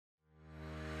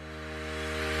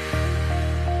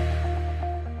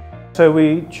So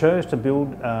we chose to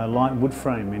build a light wood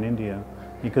frame in India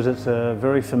because it's a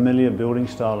very familiar building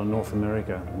style in North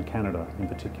America and Canada in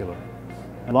particular.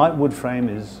 A light wood frame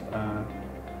is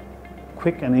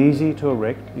quick and easy to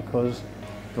erect because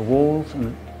the walls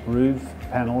and roof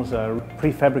panels are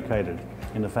prefabricated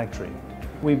in the factory.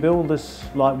 We build this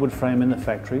light wood frame in the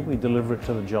factory, we deliver it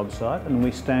to the job site, and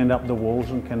we stand up the walls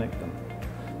and connect them.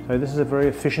 So this is a very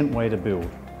efficient way to build.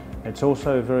 It's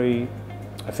also a very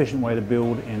efficient way to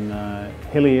build in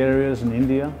hilly areas in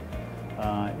India,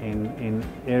 in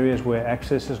areas where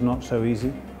access is not so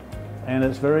easy. And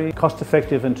it's very cost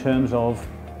effective in terms of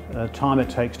time it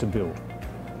takes to build,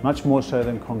 much more so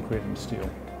than concrete and steel,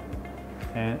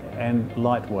 and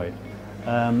lightweight.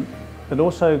 But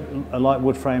also a light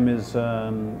wood frame is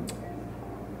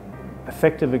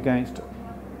effective against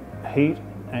heat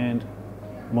and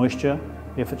moisture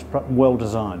if it's well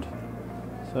designed.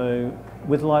 So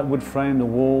with light wood frame, the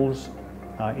walls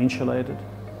are insulated,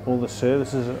 all the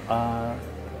surfaces are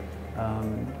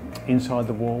inside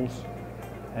the walls,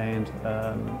 and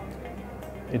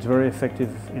it's very effective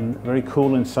very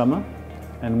cool in summer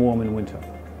and warm in winter.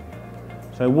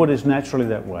 So wood is naturally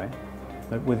that way,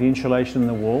 but with the insulation in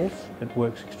the walls, it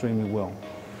works extremely well.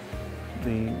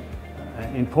 The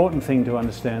important thing to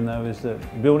understand though is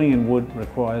that building in wood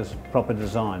requires proper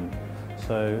design.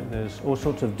 So there's all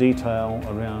sorts of detail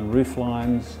around roof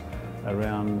lines,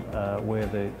 around where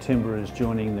the timber is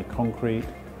joining the concrete,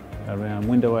 around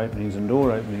window openings and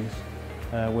door openings,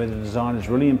 where the design is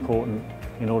really important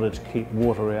in order to keep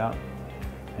water out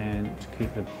and to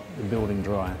keep the building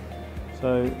dry.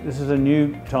 So this is a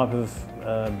new type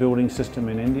of building system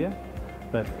in India,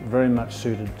 but very much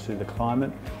suited to the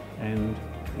climate and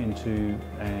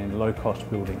low-cost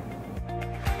building.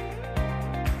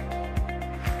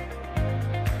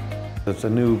 It's a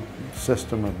new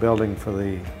system of building for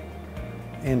the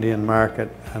Indian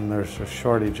market, and there's a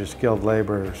shortage of skilled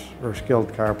laborers or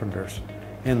skilled carpenters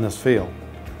in this field.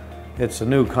 It's a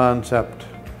new concept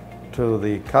to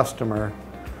the customer,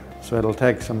 so it'll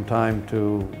take some time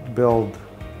to build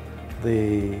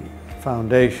the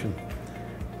foundation.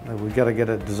 We've got to get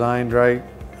it designed right,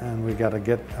 and we've got to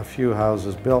get a few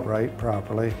houses built right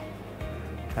properly,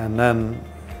 and then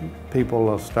people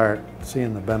will start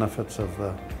seeing the benefits of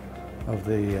the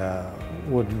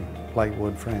light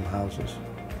wood frame houses.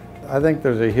 I think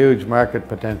there's a huge market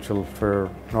potential for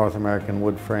North American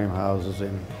wood frame houses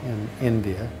in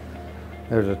India.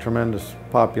 There's a tremendous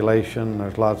population,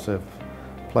 there's lots of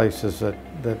places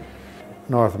that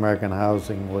North American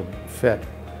housing would fit.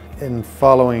 In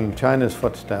following China's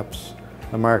footsteps,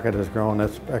 the market has grown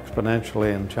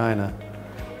exponentially in China,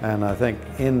 and I think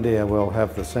India will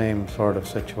have the same sort of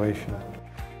situation.